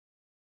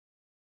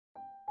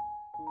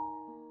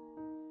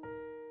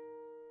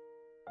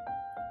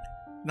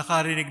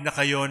Nakarinig na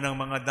kayo ng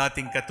mga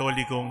dating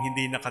Katolikong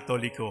hindi na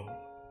Katoliko.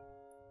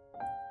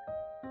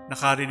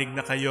 Nakarinig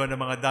na kayo ng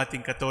mga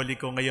dating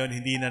Katoliko ngayon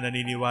hindi na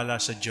naniniwala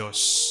sa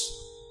Diyos.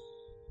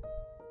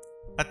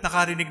 At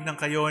nakarinig na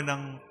kayo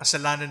ng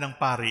kasalanan ng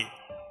pari,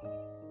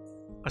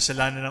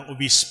 kasalanan ng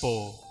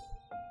obispo,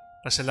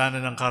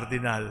 kasalanan ng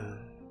kardinal,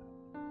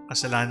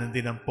 kasalanan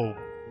din ng Pope.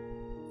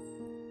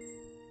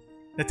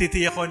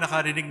 Natitiyak ko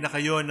nakarinig na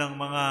kayo ng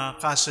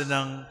mga kaso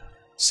ng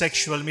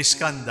sexual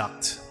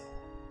misconduct,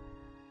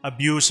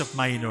 abuse of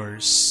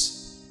minors,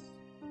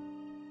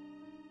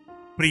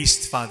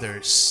 priest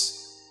fathers,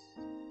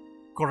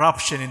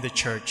 corruption in the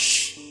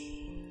church,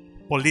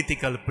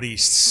 political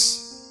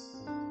priests,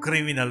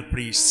 criminal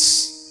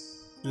priests,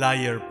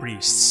 liar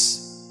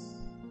priests.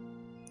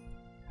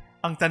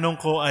 Ang tanong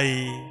ko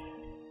ay,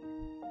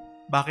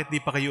 bakit di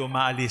pa kayo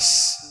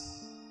umaalis?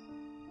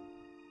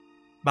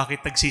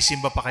 Bakit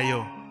nagsisimba pa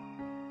kayo?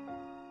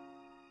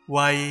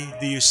 Why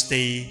do you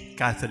stay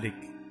Catholic?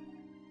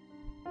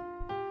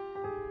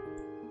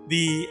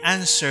 The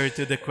answer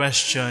to the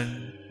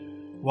question,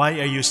 why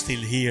are you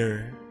still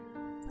here?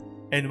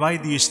 And why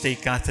do you stay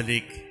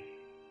Catholic?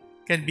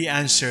 Can be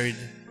answered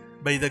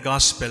by the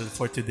gospel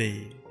for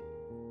today.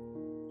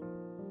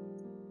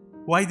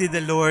 Why did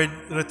the Lord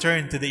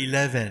return to the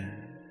 11?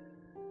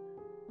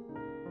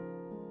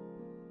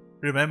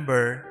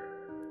 Remember,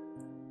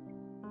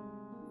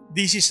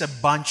 this is a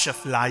bunch of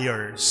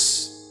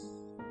liars.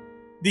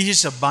 This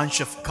is a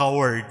bunch of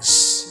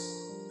cowards.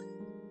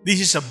 This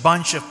is a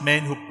bunch of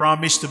men who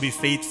promised to be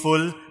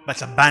faithful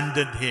but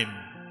abandoned Him.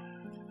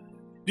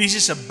 This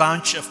is a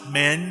bunch of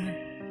men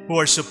who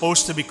are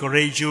supposed to be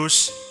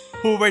courageous,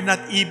 who were not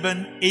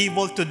even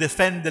able to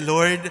defend the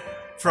Lord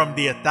from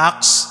the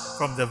attacks,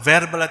 from the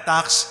verbal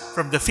attacks,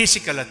 from the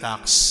physical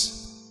attacks.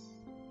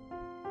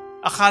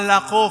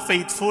 Akala ko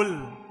faithful.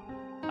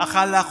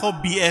 Akala ko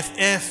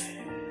BFF.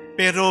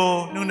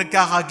 Pero nung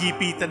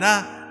nagkakagipitan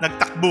na,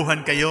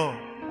 nagtakbuhan kayo.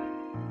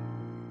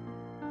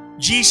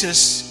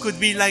 Jesus could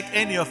be like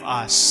any of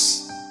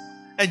us.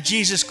 And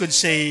Jesus could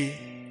say,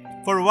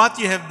 for what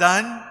you have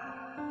done,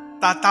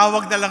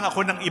 tatawag na lang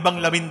ako ng ibang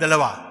 12.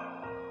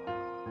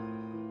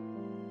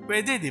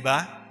 Pwede, di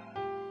ba?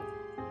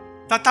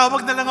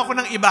 Tatawag na lang ako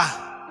ng iba.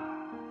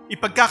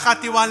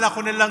 Ipagkakatiwala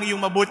ko na lang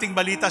yung mabuting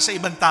balita sa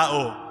ibang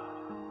tao.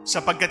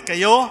 Sapagkat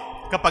kayo,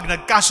 kapag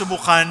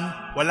nagkasubukan,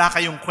 wala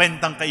kayong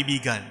kwentang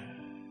kaibigan.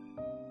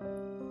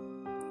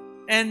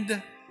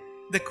 And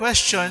the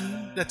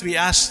question that we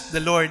ask the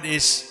Lord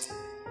is,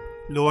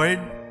 Lord,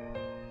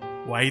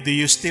 why do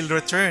you still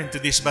return to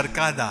this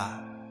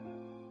barkada?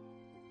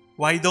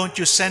 Why don't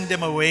you send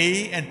them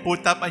away and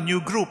put up a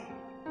new group?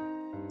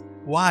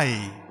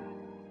 Why?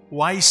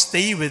 Why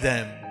stay with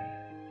them?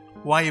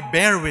 Why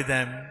bear with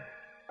them?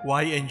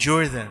 Why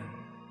endure them?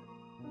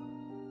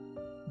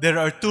 There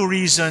are 2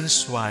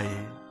 reasons why.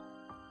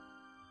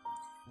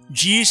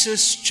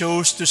 Jesus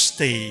chose to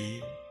stay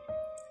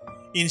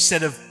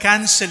instead of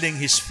canceling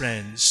His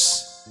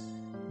friends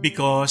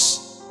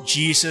because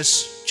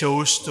Jesus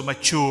chose to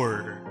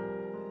mature.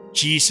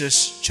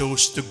 Jesus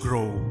chose to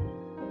grow.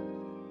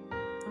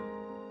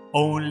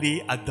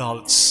 Only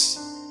adults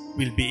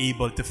will be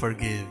able to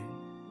forgive.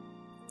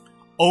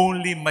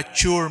 Only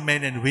mature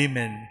men and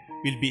women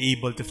will be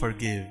able to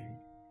forgive.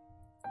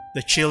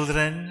 The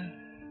children,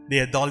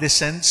 the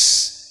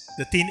adolescents,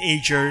 the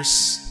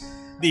teenagers,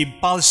 the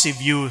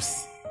impulsive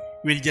youth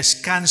will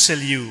just cancel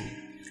you,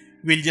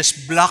 will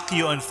just block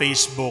you on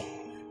Facebook,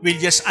 will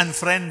just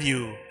unfriend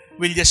you,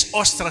 will just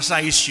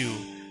ostracize you,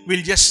 will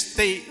just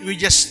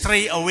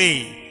stray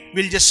away,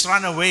 will just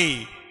run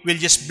away, will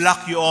just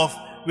block you off,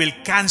 will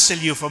cancel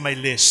you from my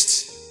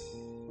list.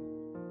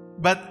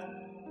 But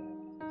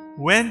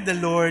when the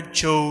Lord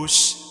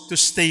chose to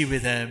stay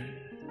with them,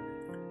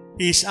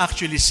 He is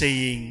actually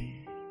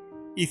saying,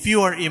 if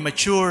you are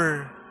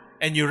immature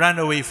and you run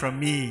away from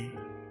me,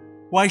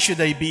 why should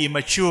I be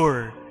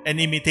immature and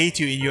imitate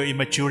you in your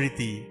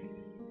immaturity?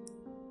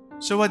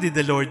 So what did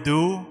the Lord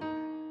do?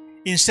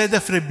 Instead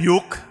of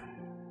rebuke,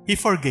 He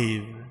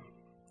forgave.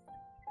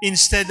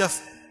 Instead of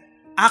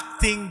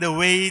acting the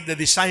way the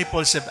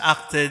disciples have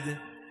acted,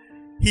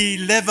 He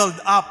leveled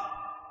up.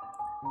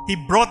 He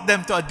brought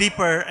them to a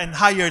deeper and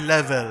higher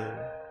level,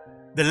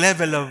 the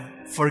level of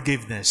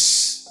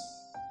forgiveness.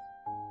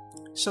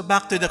 So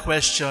back to the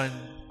question,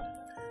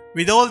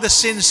 with all the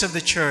sins of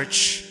the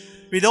church,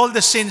 with all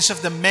the sins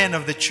of the men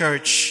of the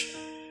church,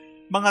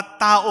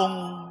 mga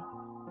taong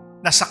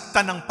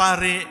nasaktan ng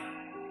pare,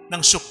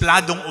 ng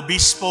supladong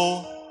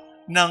obispo,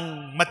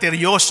 ng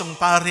materyosong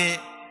pare,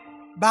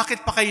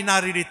 bakit pa kayo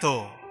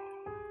naririto?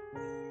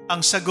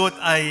 Ang sagot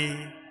ay,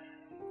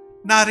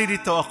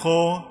 naririto ako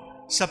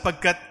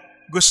sapagkat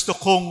gusto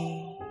kong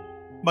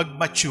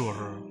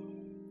mag-mature.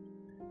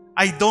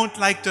 I don't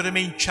like to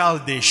remain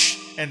childish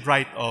and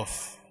write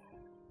off.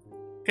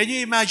 Can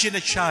you imagine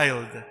a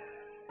child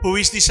who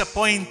is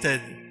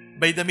disappointed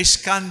by the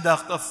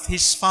misconduct of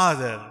his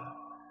father,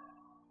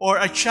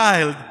 or a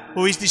child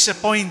who is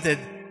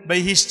disappointed by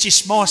his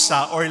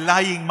chismosa or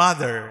lying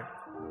mother?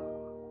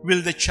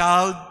 Will the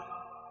child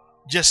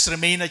just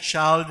remain a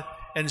child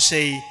and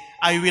say,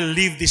 I will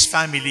leave this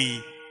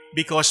family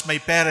because my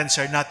parents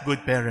are not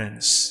good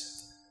parents.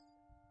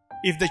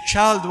 If the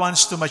child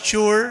wants to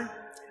mature,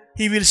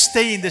 he will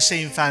stay in the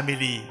same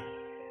family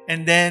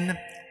and then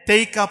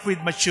take up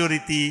with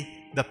maturity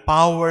the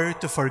power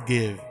to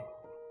forgive.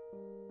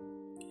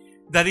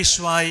 That is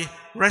why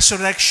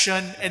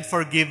resurrection and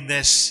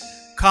forgiveness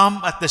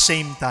come at the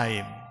same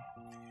time,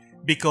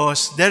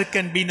 because there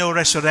can be no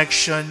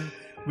resurrection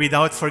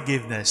without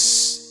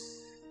forgiveness.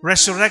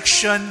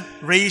 Resurrection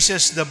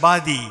raises the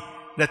body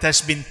that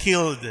has been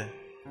killed,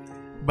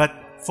 but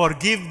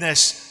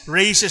forgiveness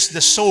raises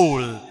the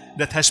soul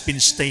that has been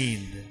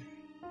stained.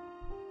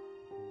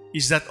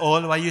 Is that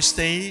all why you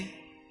stay?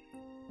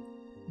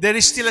 There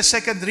is still a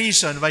second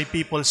reason why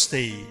people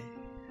stay.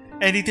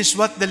 And it is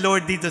what the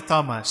Lord did to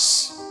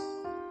Thomas.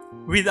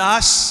 With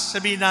us,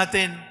 sabihin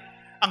natin,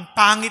 ang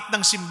pangit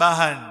ng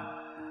simbahan,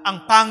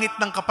 ang pangit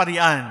ng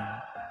kaparian,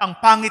 ang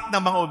pangit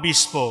ng mga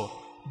obispo,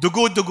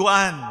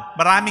 dugo-duguan,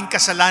 maraming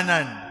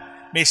kasalanan,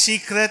 may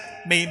secret,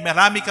 may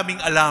marami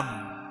kaming alam.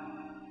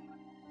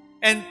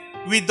 And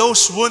with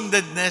those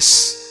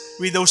woundedness,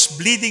 with those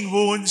bleeding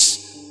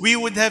wounds, we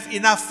would have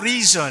enough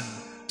reason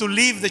to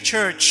leave the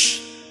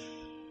church.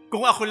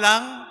 Kung ako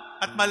lang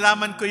at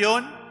malaman ko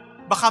yon,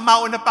 baka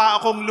mauna pa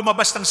akong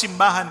lumabas ng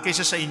simbahan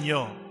kaysa sa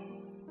inyo.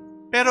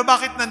 Pero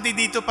bakit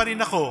nandito pa rin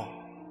ako?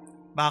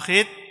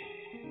 Bakit?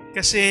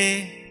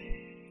 Kasi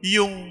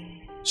yung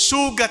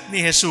sugat ni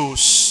Jesus,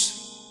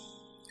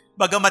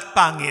 bagamat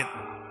pangit,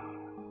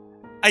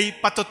 ay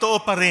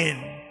patotoo pa rin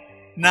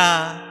na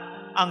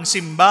ang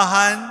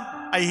simbahan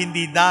ay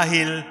hindi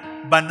dahil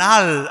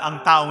banal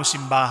ang taong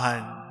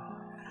simbahan.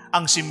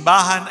 Ang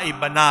simbahan ay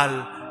banal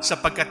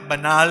sapagkat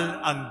banal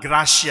ang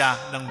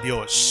grasya ng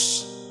Diyos.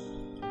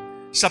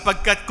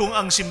 Sapagkat kung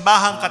ang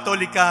simbahang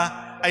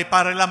Katolika ay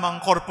para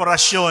lamang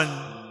korporasyon,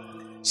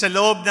 sa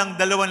loob ng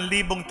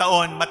 2,000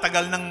 taon,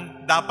 matagal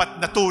nang dapat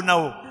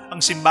natunaw ang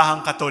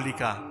simbahang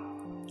Katolika.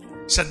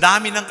 Sa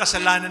dami ng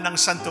kasalanan ng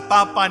Santo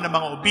Papa, ng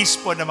mga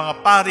obispo, ng mga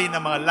pari,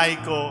 ng mga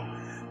laiko,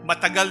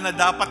 matagal na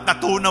dapat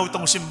natunaw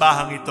itong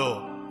simbahang ito.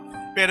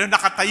 Pero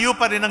nakatayo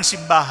pa rin ang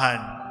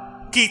simbahan.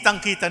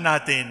 Kitang-kita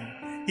natin,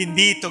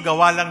 hindi ito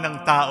gawa lang ng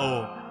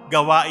tao,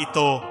 gawa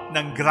ito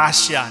ng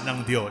grasya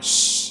ng Diyos.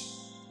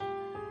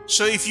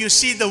 So if you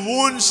see the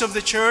wounds of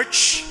the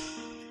church,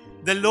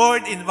 the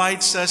Lord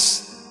invites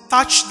us,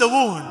 touch the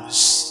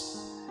wounds,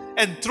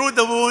 and through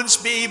the wounds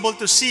be able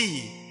to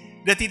see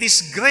that it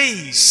is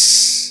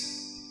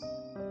grace,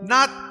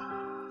 not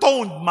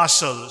toned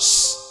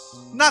muscles,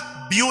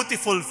 not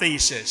beautiful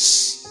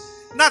faces,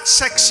 not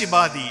sexy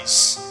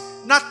bodies,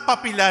 not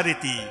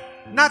popularity,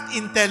 not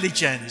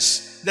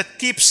intelligence that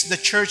keeps the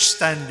church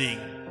standing.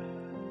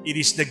 It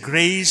is the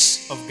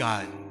grace of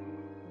God.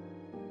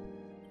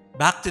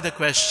 Back to the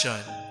question,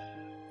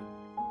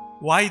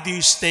 why do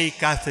you stay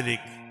Catholic?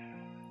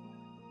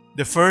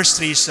 The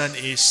first reason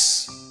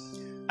is,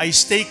 I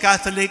stay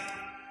Catholic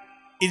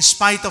in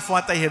spite of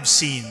what I have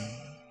seen,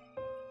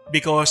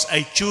 because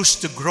I choose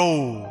to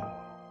grow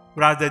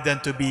rather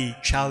than to be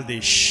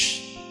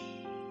childish.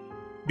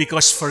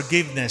 Because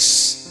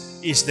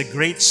forgiveness is the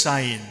great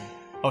sign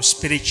of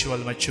spiritual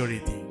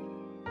maturity.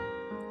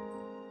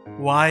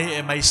 Why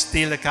am I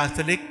still a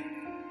Catholic?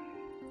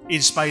 In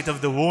spite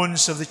of the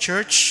wounds of the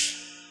church,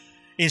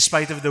 in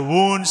spite of the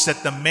wounds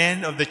that the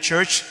men of the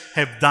church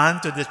have done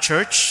to the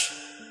church.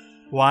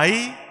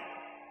 Why?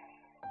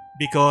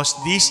 Because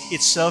this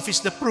itself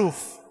is the proof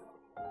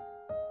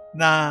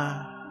na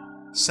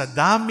sa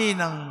dami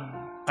ng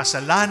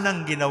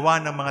kasalanang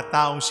ginawa ng mga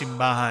taong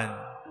simbahan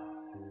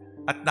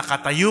at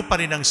nakatayo pa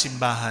rin ang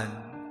simbahan,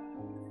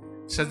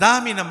 sa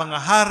dami ng mga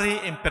hari,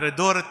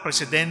 emperador at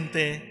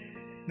presidente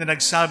na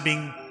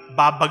nagsabing,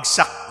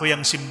 babagsak ko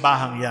yung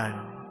simbahang yan.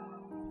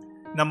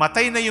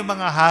 Namatay na yung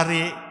mga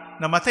hari,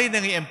 namatay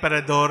na yung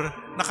emperador,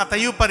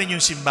 nakatayo pa rin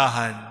yung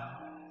simbahan.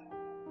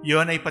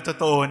 Yun ay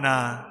patotoo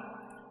na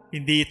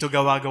hindi ito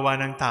gawa-gawa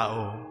ng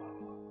tao.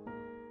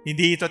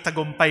 Hindi ito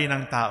tagumpay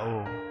ng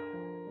tao.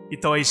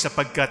 Ito ay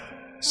sapagkat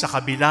sa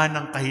kabila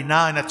ng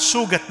kahinaan at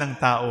sugat ng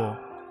tao,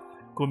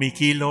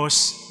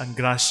 kumikilos ang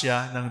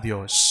grasya ng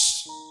Diyos.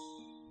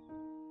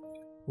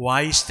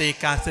 Why stay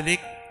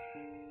Catholic?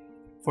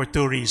 For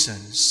two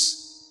reasons.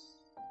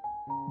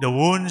 The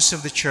wounds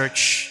of the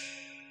church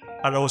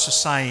are also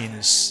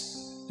signs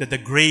that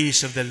the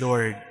grace of the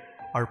Lord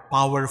are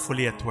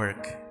powerfully at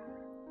work.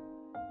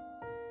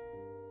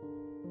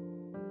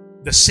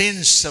 The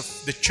sins of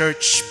the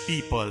church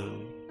people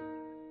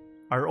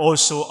are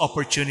also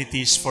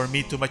opportunities for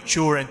me to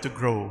mature and to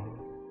grow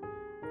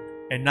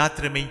and not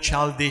remain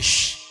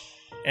childish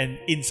and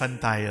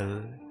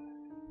infantile,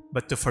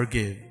 but to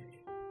forgive.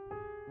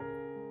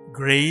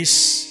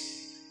 Grace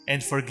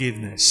and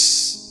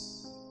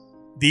forgiveness.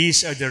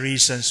 These are the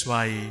reasons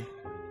why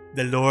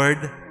the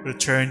Lord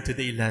returned to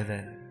the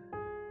 11.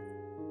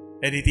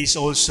 And it is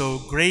also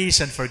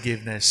grace and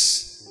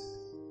forgiveness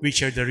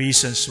which are the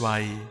reasons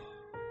why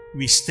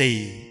we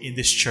stay in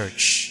this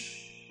church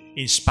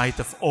in spite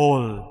of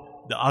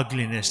all the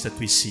ugliness that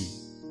we see.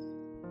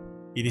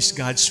 It is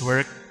God's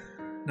work,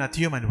 not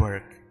human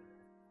work.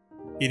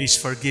 It is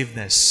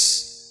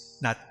forgiveness,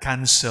 not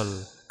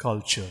cancel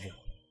culture.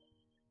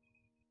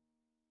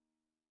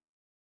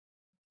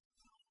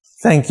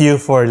 Thank you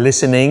for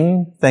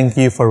listening. Thank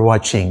you for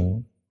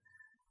watching.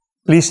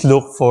 Please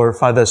look for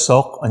Father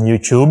Soc on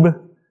YouTube,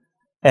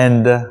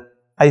 and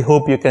I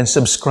hope you can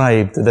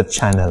subscribe to the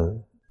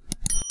channel.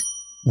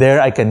 There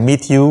I can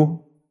meet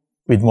you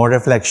with more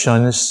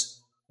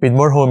reflections, with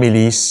more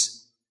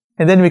homilies,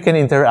 and then we can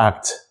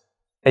interact.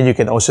 And you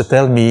can also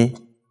tell me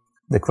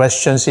the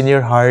questions in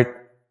your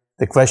heart,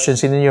 the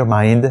questions in your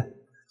mind,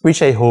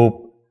 which I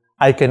hope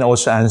I can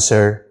also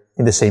answer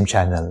in the same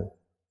channel.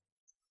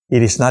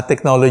 It is not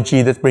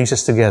technology that brings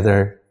us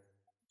together.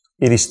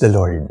 It is the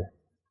Lord.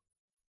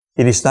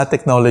 It is not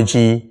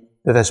technology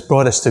that has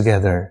brought us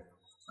together.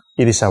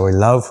 It is our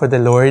love for the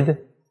Lord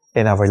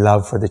and our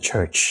love for the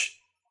Church.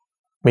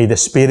 May the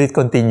Spirit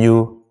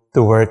continue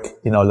to work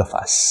in all of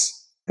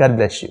us. God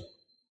bless you.